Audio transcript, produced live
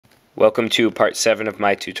Welcome to part 7 of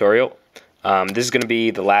my tutorial. This is going to be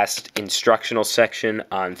the last instructional section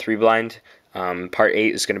on 3-blind. Part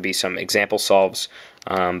 8 is going to be some example solves,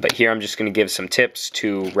 but here I'm just going to give some tips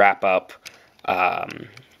to wrap up the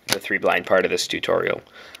 3-blind part of this tutorial.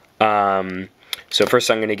 So first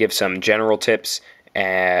I'm going to give some general tips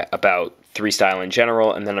about 3-style in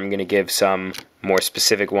general, and then I'm going to give some more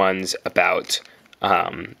specific ones about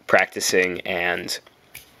practicing and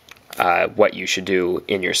what you should do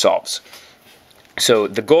in your solves. So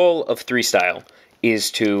the goal of 3-style is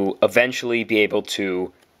to eventually be able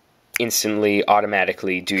to instantly,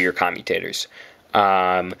 automatically do your commutators.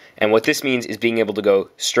 And what this means is being able to go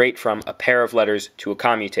straight from a pair of letters to a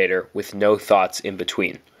commutator with no thoughts in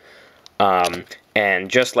between. And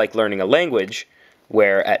just like learning a language,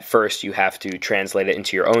 where at first you have to translate it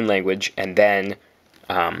into your own language and then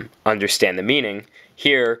understand the meaning,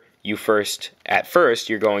 here at first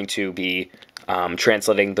you're going to be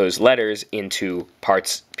translating those letters into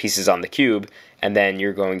pieces on the cube, and then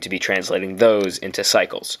you're going to be translating those into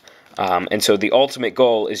cycles. And so the ultimate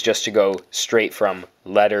goal is just to go straight from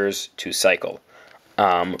letters to cycle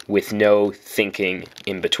with no thinking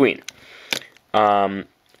in between. And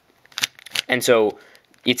so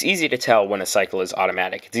it's easy to tell when a cycle is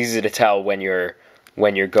automatic. It's easy to tell when you're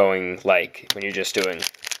going, like when you're just doing,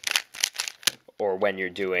 or when you're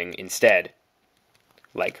doing instead,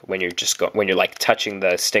 like when you're like touching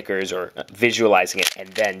the stickers or visualizing it and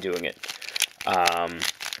then doing it.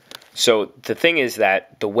 So the thing is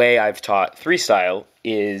that the way I've taught 3-style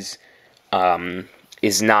is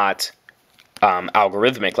not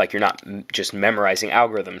algorithmic, like you're not just memorizing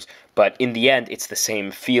algorithms, but in the end it's the same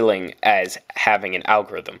feeling as having an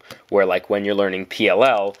algorithm, where like when you're learning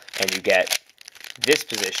PLL and you get this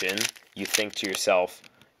position, you think to yourself,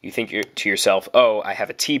 oh, I have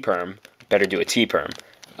a T-perm, better do a T-perm.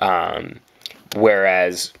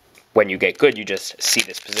 Whereas when you get good, you just see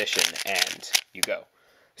this position and you go.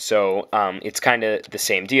 So it's kind of the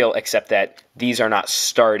same deal, except that these are not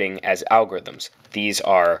starting as algorithms. These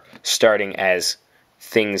are starting as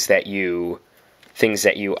things that you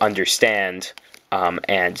understand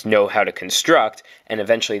and know how to construct, and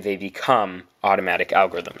eventually they become automatic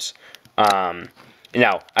algorithms.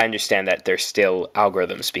 Now, I understand that they're still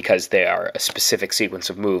algorithms because they are a specific sequence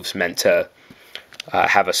of moves meant to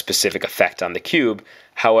have a specific effect on the cube.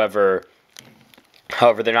 However,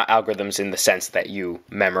 they're not algorithms in the sense that you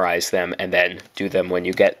memorize them and then do them when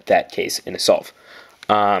you get that case in a solve.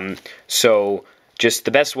 So just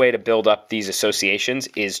the best way to build up these associations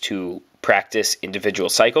is to practice individual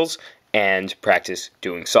cycles and practice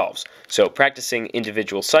doing solves. So practicing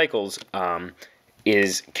individual cycles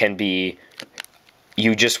can be,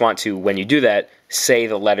 you just want to, when you do that, say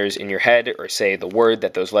the letters in your head, or say the word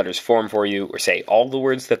that those letters form for you, or say all the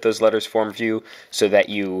words that those letters form for you, so that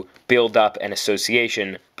you build up an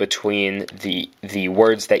association between the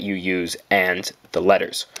words that you use and the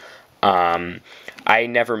letters. I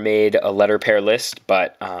never made a letter pair list,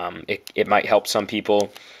 but it might help some people.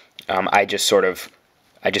 I just sort of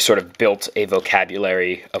built a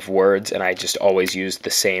vocabulary of words, and I just always used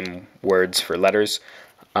the same words for letters.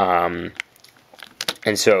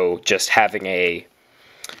 And so just having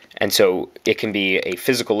so it can be a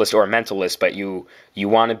physical list or a mental list, but you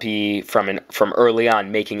want to be from early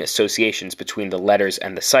on making associations between the letters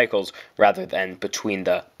and the cycles rather than between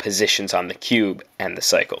the positions on the cube and the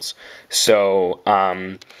cycles. So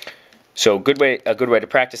a good way to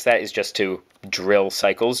practice that is just to drill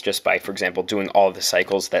cycles, just by, for example, doing all of the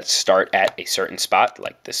cycles that start at a certain spot,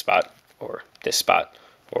 like this spot or this spot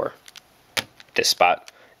or this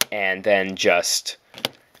spot, and then just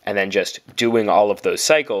doing all of those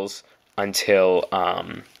cycles until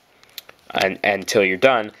you're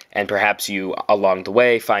done. And perhaps you, along the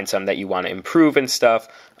way, find some that you want to improve and stuff,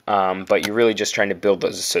 but you're really just trying to build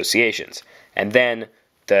those associations. And then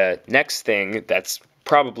the next thing that's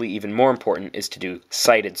probably even more important is to do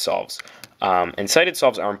cited solves. And cited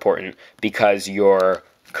solves are important because you're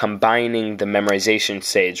combining the memorization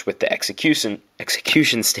stage with the execution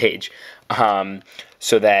stage,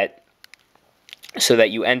 so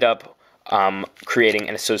that you end up creating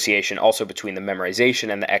an association also between the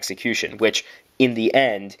memorization and the execution, which in the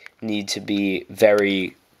end need to be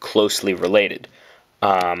very closely related.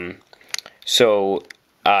 And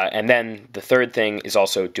then the third thing is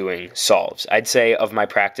also doing solves. I'd say of my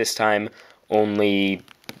practice time, only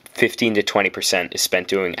 15 to 20% is spent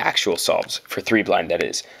doing actual solves, for 3-blind that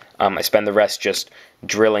is. I spend the rest just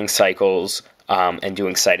drilling cycles and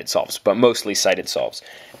doing cited solves, but mostly cited solves.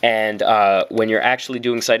 And when you're actually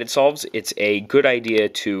doing cited solves, it's a good idea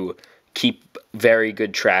to keep very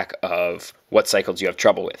good track of what cycles you have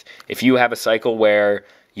trouble with. If you have a cycle where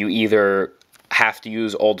you either have to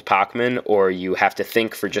use Old Pacman or you have to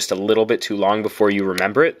think for just a little bit too long before you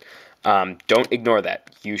remember it. Don't ignore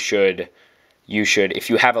that. You should, if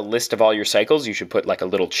you have a list of all your cycles, you should put like a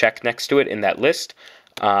little check next to it in that list.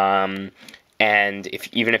 And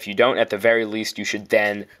even if you don't, at the very least, you should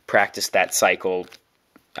then practice that cycle,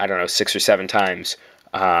 I don't know, 6 or 7 times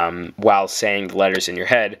while saying the letters in your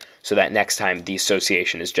head, so that next time the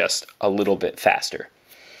association is just a little bit faster.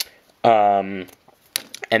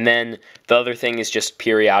 And then the other thing is just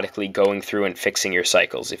periodically going through and fixing your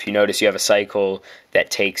cycles. If you notice you have a cycle that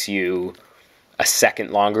takes you a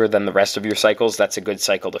second longer than the rest of your cycles, that's a good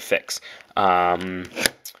cycle to fix.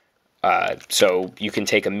 So you can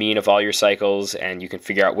take a mean of all your cycles and you can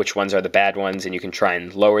figure out which ones are the bad ones, and you can try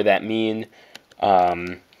and lower that mean.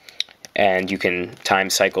 And you can time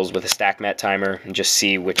cycles with a StackMat timer and just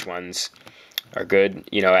see which ones are good.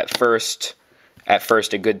 You know, at first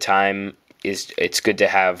a good time is, it's good to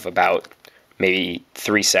have about maybe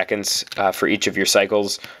 3 seconds for each of your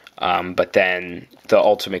cycles, but then the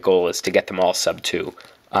ultimate goal is to get them all sub 2,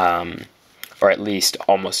 or at least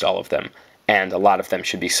almost all of them, and a lot of them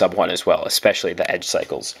should be sub 1 as well, especially the edge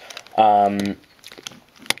cycles. And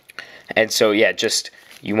so yeah,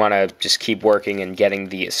 you want to just keep working and getting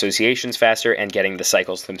the associations faster and getting the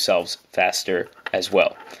cycles themselves faster as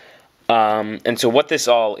well. And so what this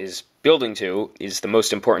all is building to is the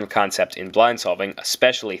most important concept in blind solving,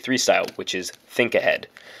 especially 3-style, which is think ahead.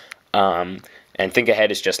 And think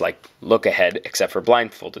ahead is just like look ahead, except for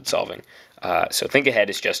blindfolded solving. So think ahead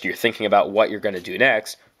is just you're thinking about what you're going to do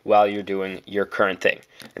next while you're doing your current thing.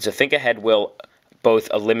 And so think ahead will both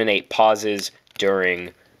eliminate pauses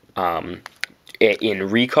during in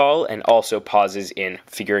recall and also pauses in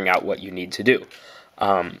figuring out what you need to do.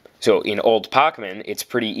 So in Old Pacman, it's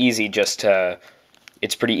pretty easy just to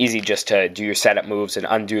do your setup moves and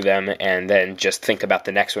undo them, and then just think about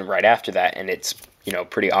the next one right after that, and it's, you know,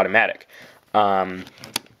 pretty automatic.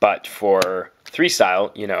 But for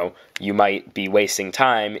 3-style, you know, you might be wasting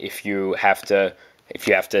time if you have to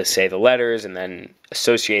say the letters and then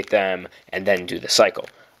associate them and then do the cycle.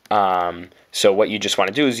 So what you just want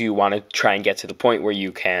to do is you want to try and get to the point where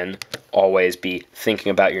you can always be thinking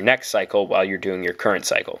about your next cycle while you're doing your current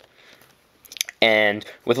cycle. And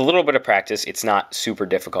with a little bit of practice, it's not super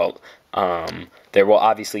difficult. There will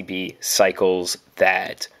obviously be cycles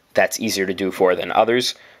that's easier to do for than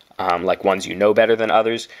others, like ones you know better than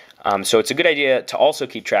others. So it's a good idea to also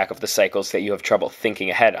keep track of the cycles that you have trouble thinking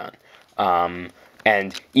ahead on.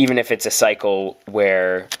 And even if it's a cycle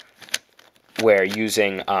where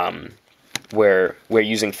using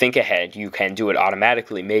think ahead, you can do it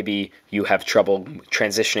automatically. Maybe you have trouble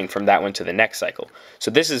transitioning from that one to the next cycle.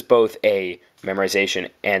 So this is both a memorization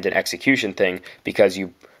and an execution thing, because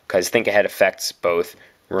think ahead affects both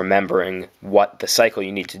remembering what the cycle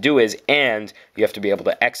you need to do is, and you have to be able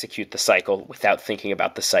to execute the cycle without thinking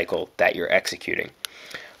about the cycle that you're executing.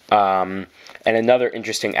 And another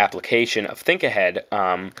interesting application of think ahead,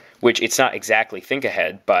 which it's not exactly think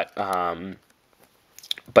ahead, but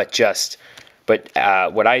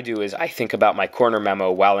what I do is I think about my corner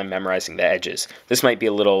memo while I'm memorizing the edges. This might be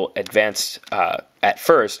a little advanced at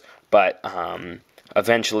first, but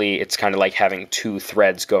eventually it's kind of like having 2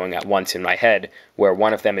 threads going at once in my head, where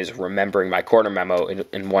one of them is remembering my corner memo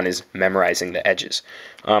and one is memorizing the edges.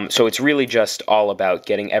 So it's really just all about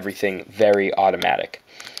getting everything very automatic.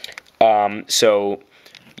 So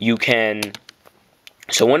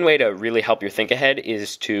one way to really help your think ahead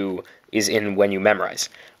is in when you memorize.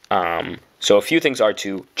 So a few things are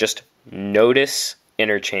to just notice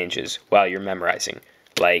interchanges while you're memorizing.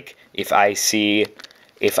 Like if I see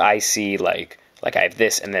like I have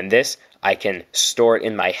this and then this, I can store it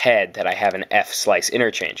in my head that I have an F slice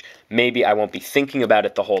interchange. Maybe I won't be thinking about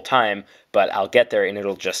it the whole time, but I'll get there and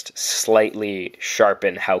it'll just slightly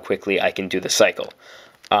sharpen how quickly I can do the cycle.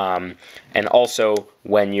 And also,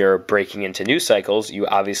 when you're breaking into new cycles, you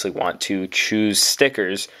obviously want to choose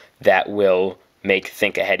stickers that will make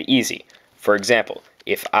think ahead easy. For example,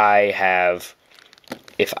 if I have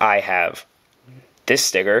this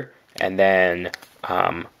sticker and then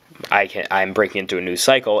I'm breaking into a new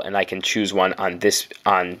cycle and I can choose one on this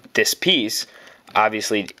piece.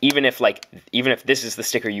 Obviously, even if this is the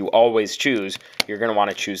sticker you always choose, you're going to want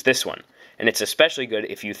to choose this one. And it's especially good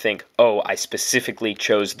if you think, oh, I specifically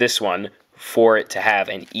chose this one for it to have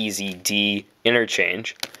an easy D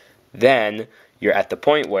interchange. Then you're at the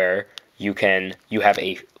point where you have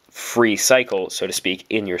a free cycle, so to speak,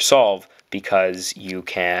 in your solve, because you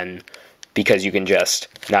can just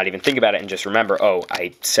not even think about it and just remember, oh,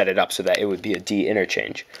 I set it up so that it would be a D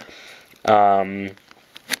interchange. And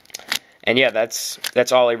yeah,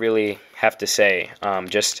 that's all I really have to say.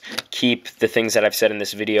 Just keep the things that I've said in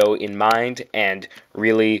this video in mind, and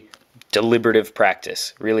really deliberative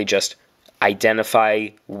practice. Really just identify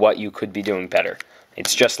what you could be doing better.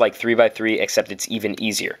 It's just like 3x3, except it's even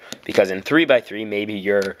easier, because in 3x3 maybe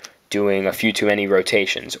you're doing a few too many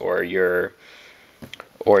rotations, or you're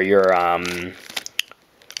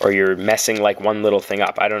messing like one little thing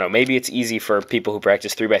up. I don't know. Maybe it's easy for people who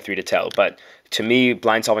practice 3x3 to tell, but to me,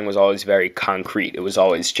 blind solving was always very concrete. It was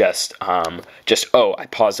always just oh, I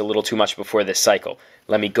paused a little too much before this cycle.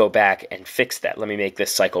 Let me go back and fix that. Let me make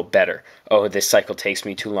this cycle better. Oh, this cycle takes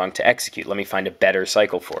me too long to execute. Let me find a better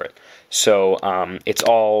cycle for it. So it's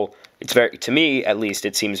very, to me at least,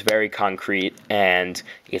 it seems very concrete, and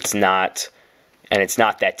it's not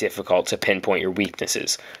that difficult to pinpoint your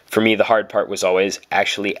weaknesses. For me, the hard part was always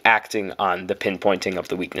actually acting on the pinpointing of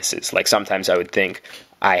the weaknesses. Like sometimes I would think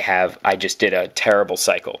I just did a terrible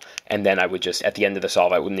cycle, and then I would just, at the end of the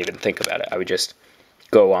solve, I wouldn't even think about it. I would just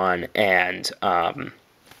go on and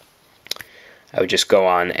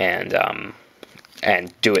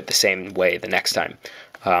do it the same way the next time.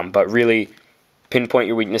 But really, pinpoint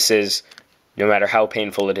your weaknesses. No matter how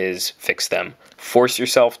painful it is, fix them. Force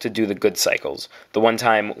yourself to do the good cycles. The one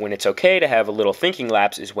time when it's okay to have a little thinking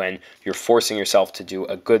lapse is when you're forcing yourself to do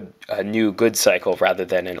a new good cycle rather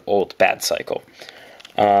than an old bad cycle.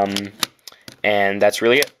 And that's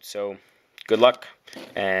really it. So good luck,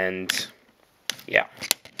 and yeah.